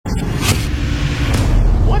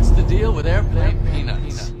deal with airplane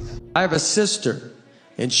peanuts. I have a sister,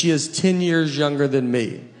 and she is 10 years younger than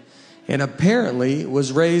me, and apparently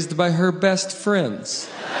was raised by her best friends.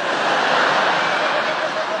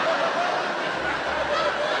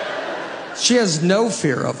 She has no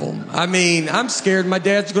fear of them. I mean, I'm scared my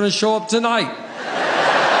dad's going to show up tonight.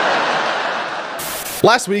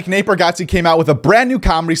 Last week, Nate Bargatze came out with a brand new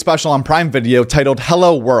comedy special on Prime Video titled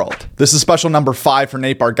Hello World. This is special number 5 for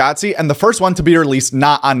Nate Bargatze and the first one to be released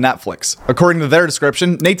not on Netflix. According to their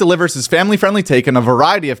description, Nate delivers his family-friendly take on a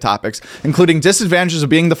variety of topics, including disadvantages of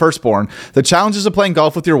being the firstborn, the challenges of playing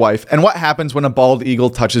golf with your wife, and what happens when a bald eagle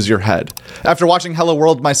touches your head. After watching Hello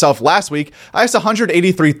World myself last week, I asked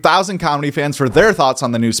 183,000 comedy fans for their thoughts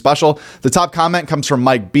on the new special. The top comment comes from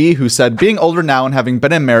Mike B, who said, "Being older now and having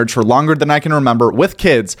been in marriage for longer than I can remember with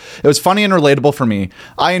kids, it was funny and relatable for me.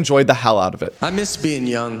 I enjoyed the hell out of it." I miss being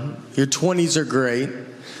young. Your 20s are great.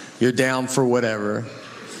 You're down for whatever.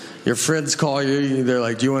 Your friends call you. They're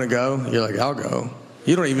like, "Do you want to go?" You're like, "I'll go."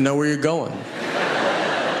 You don't even know where you're going.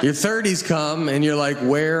 Your 30s come and you're like,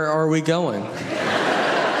 "Where are we going?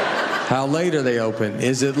 How late are they open?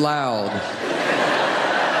 Is it loud?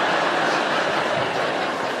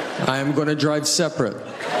 I am going to drive separate."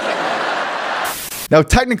 Now,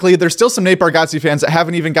 technically, there's still some Nate Bargatze fans that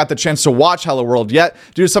haven't even got the chance to watch Hello World yet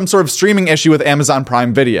due to some sort of streaming issue with Amazon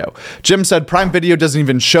Prime Video. Jim said, "Prime Video doesn't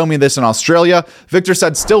even show me this in Australia." Victor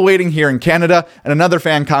said, "Still waiting here in Canada." And another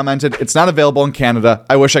fan commented, "It's not available in Canada.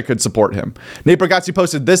 I wish I could support him." Nate Bargatze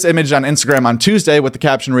posted this image on Instagram on Tuesday with the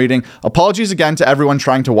caption reading, "Apologies again to everyone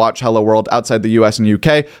trying to watch Hello World outside the US and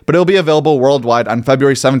UK, but it'll be available worldwide on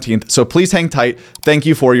February 17th, so please hang tight. Thank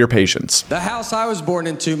you for your patience." The house I was born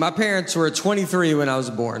into, my parents were 23 when I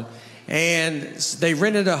was born, and they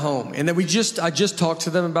rented a home. And then I just talked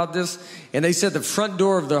to them about this, and they said the front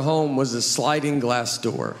door of their home was a sliding glass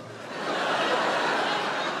door.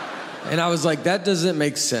 And I was like, that doesn't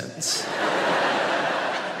make sense.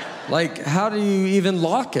 Like, how do you even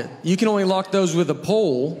lock it? You can only lock those with a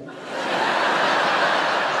pole.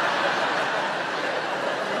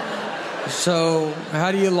 So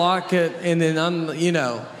how do you lock it and then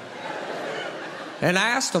And I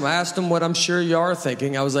asked him what I'm sure you are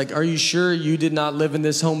thinking. I was like, "Are you sure you did not live in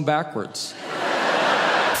this home backwards?"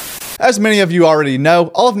 As many of you already know,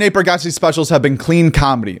 all of Nate Bargatze's specials have been clean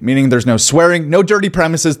comedy, meaning there's no swearing, no dirty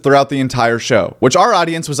premises throughout the entire show, which our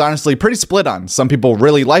audience was honestly pretty split on. Some people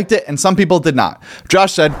really liked it, and some people did not.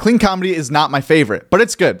 Josh said, "Clean comedy is not my favorite, but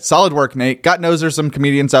it's good. Solid work, Nate. God knows there's some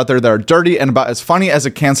comedians out there that are dirty and about as funny as a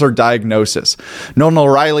cancer diagnosis." Nolan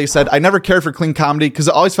O'Reilly said, "I never cared for clean comedy because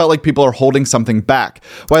it always felt like people are holding something back.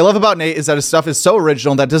 What I love about Nate is that his stuff is so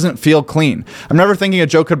original that it doesn't feel clean. I'm never thinking a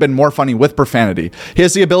joke could have been more funny with profanity. He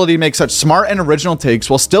has the ability to make such smart and original takes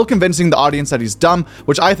while still convincing the audience that he's dumb,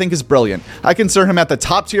 which I think is brilliant. I consider him at the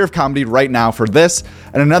top tier of comedy right now for this."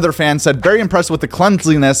 And another fan said, "Very impressed with the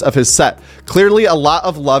cleanliness of his set. Clearly a lot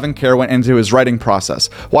of love and care went into his writing process.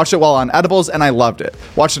 Watched it while on edibles and I loved it.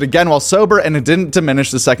 Watched it again while sober and it didn't diminish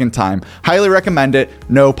the second time. Highly recommend it.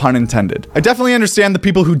 No pun intended." I definitely understand the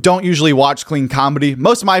people who don't usually watch clean comedy.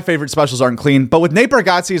 Most of my favorite specials aren't clean, but with Nate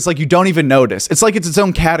Bargatze, it's like you don't even notice. It's like it's its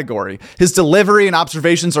own category. His delivery and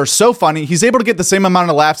observations are so funny. He's able to get the same amount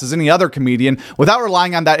of laughs as any other comedian without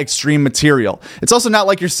relying on that extreme material. It's also not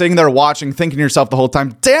like you're sitting there watching, thinking to yourself the whole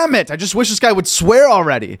time, "Damn it, I just wish this guy would swear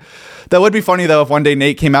already." That would be funny though if one day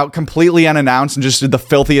Nate came out completely unannounced and just did the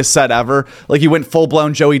filthiest set ever. Like he went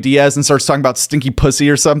full-blown Joey Diaz and starts talking about stinky pussy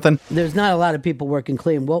or something. There's not a lot of people working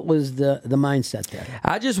clean. What was the mindset there?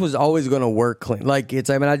 I just was always going to work clean. Like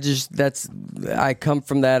I come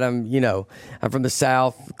from that. I'm from the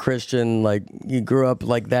South, Christian, like you grew up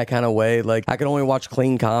like that kind of way. Like I could only watch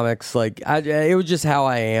clean comics. Like it was just how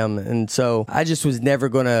I am. And so I just was never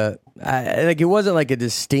going to, it wasn't like a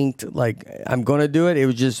distinct, like I'm going to do it. It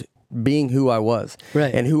was just being who I was,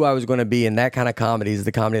 right, and who I was going to be, and that kind of comedy is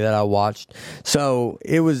the comedy that I watched. So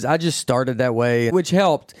I just started that way, which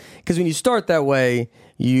helped because when you start that way,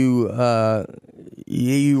 I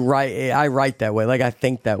write that way, like I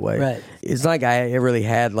think that way. Right. It's not like I really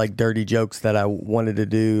had like dirty jokes that I wanted to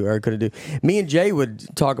do or could do. Me and Jay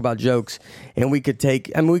would talk about jokes, and we could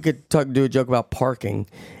do a joke about parking,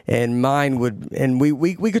 and mine would, and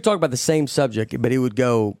we could talk about the same subject, but it would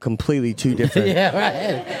go completely two different. Yeah,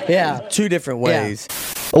 right. Yeah, two different ways.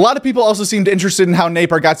 Yeah. A lot of people also seemed interested in how Nate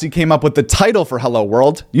Bargatze came up with the title for Hello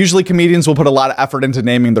World. Usually comedians will put a lot of effort into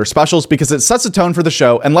naming their specials because it sets a tone for the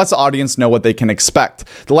show and lets the audience know what they can expect.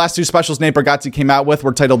 The last two specials Nate Bargatze came out with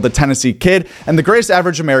were titled The Tennessee Kid and The Greatest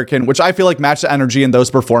Average American, which I feel like match the energy in those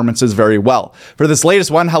performances very well. For this latest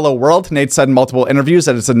one, Hello World, Nate said in multiple interviews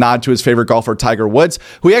that it's a nod to his favorite golfer, Tiger Woods,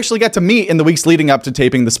 who he actually got to meet in the weeks leading up to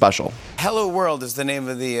taping the special. Hello World is the name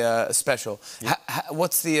of the special.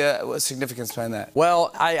 What's the significance behind that?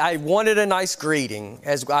 Well, I wanted a nice greeting,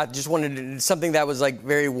 as I just wanted something that was like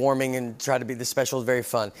very warming and try to be the special is very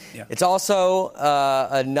fun. Yeah. It's also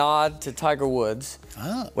a nod to Tiger Woods.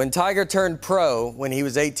 Oh. When Tiger turned pro, when he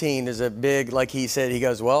was 18, there's a big, like he said, he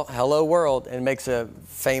goes, well, hello world, and makes a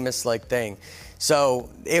famous like thing. So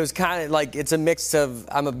it was kind of like, it's a mix of,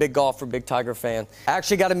 I'm a big golfer, big Tiger fan. I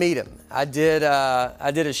actually got to meet him. I did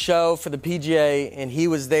a show for the PGA and he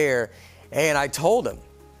was there, and I told him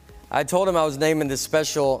I was naming this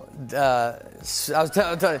special. This was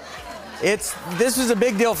a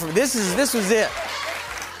big deal for me. This was it.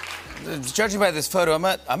 Judging by this photo,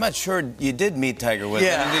 I'm not sure you did meet Tiger Woods.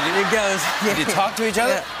 Yeah, it goes. Did you talk to each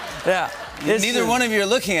other? Yeah. Neither one of you are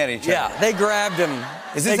looking at each other. Yeah, they grabbed him.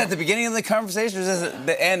 Is this at the beginning of the conversation, or is this at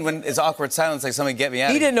the end when it's awkward silence, like somebody get me out of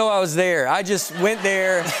here? He didn't know I was there. I just went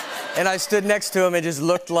there, and I stood next to him and just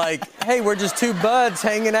looked like, hey, we're just two buds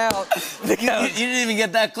hanging out. You didn't even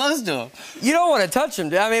get that close to him. You don't want to touch him.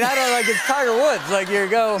 I mean, I don't like, it's Tiger Woods. Like, here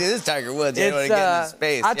you go. It is Tiger Woods. You don't want to get in his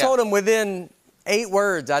space. I told him within 8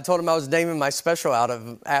 words, I told him I was naming my special out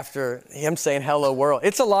of after him saying hello world.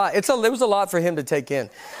 It's a lot. It was a lot for him to take in.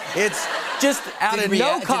 It's just out of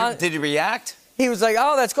no context. Did he react? He was like,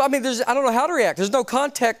 oh, that's cool. I mean, I don't know how to react. There's no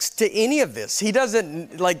context to any of this. He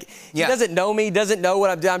doesn't, he doesn't know me, doesn't know what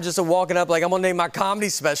I'm doing. I'm just walking up like, I'm going to name my comedy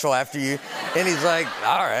special after you. And he's like,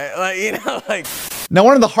 all right. Now,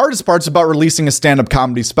 one of the hardest parts about releasing a stand-up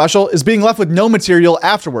comedy special is being left with no material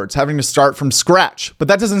afterwards, having to start from scratch. But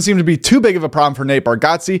that doesn't seem to be too big of a problem for Nate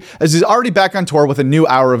Bargatze, as he's already back on tour with a new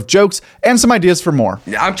hour of jokes and some ideas for more.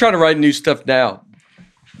 I'm trying to write new stuff now.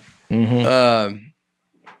 Mm-hmm.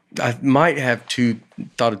 I might have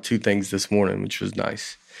thought of 2 things this morning, which was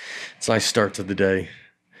nice. It's a nice start to the day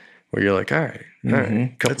where you're like, all right.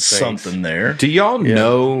 That's something there. Do y'all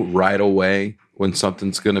know right away when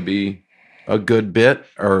something's going to be a good bit?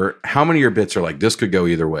 Or how many of your bits are like, this could go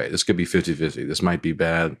either way? This could be 50-50. This might be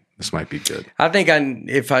bad. This might be good. I think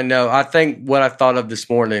I think what I thought of this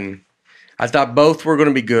morning, I thought both were going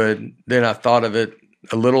to be good. Then I thought of it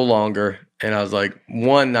a little longer, and I was like,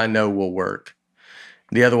 one I know will work.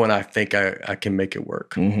 The other one, I think I can make it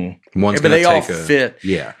work. Mm-hmm. But they all fit.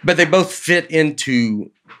 Yeah. But they both fit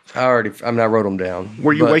into. I wrote them down.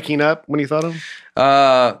 Were you waking up when you thought of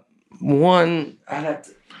them? One, I'd have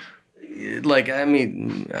to. I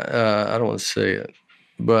don't want to say it,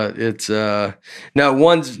 but it's no.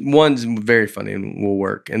 One's very funny and will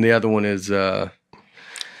work, and the other one is. One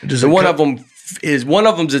of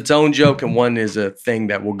them's its own joke, and one is a thing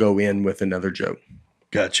that will go in with another joke.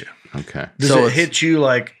 Gotcha. Okay. Does it hit you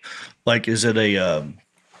like is it a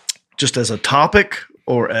just as a topic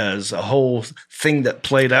or as a whole thing that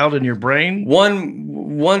played out in your brain?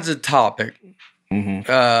 One's a topic, and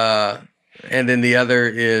then the other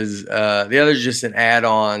is just an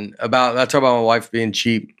add-on about. I talk about my wife being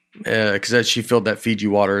cheap because she filled that Fiji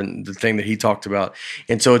water and the thing that he talked about,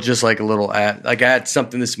 and so it's just like a little add. Like I had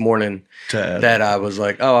something this morning that I was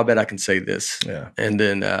like, oh, I bet I can say this. Yeah. And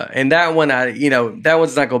then and that one, that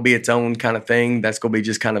one's not going to be its own kind of thing. That's going to be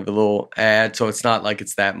just kind of a little ad. So it's not like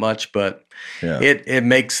it's that much, but it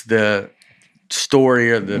makes the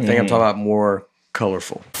story or the thing I'm talking about more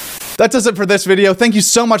colorful. That does it for this video. Thank you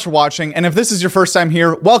so much for watching. And if this is your first time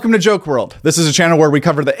here, welcome to Joke World. This is a channel where we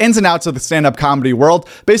cover the ins and outs of the stand-up comedy world,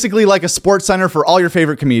 basically like a sports center for all your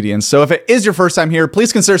favorite comedians. So if it is your first time here,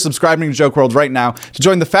 please consider subscribing to Joke World right now to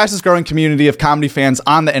join the fastest growing community of comedy fans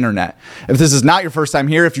on the internet. If this is not your first time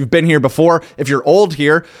here, if you've been here before, if you're old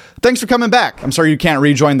here, thanks for coming back. I'm sorry you can't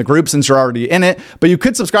rejoin the group since you're already in it, but you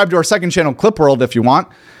could subscribe to our second channel, Clip World, if you want.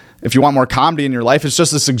 If you want more comedy in your life, it's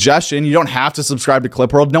just a suggestion. You don't have to subscribe to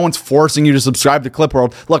Clip World. No one's forcing you to subscribe to Clip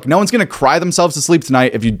World. Look, no one's going to cry themselves to sleep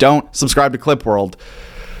tonight if you don't subscribe to Clip World.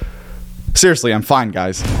 Seriously, I'm fine,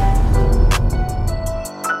 guys.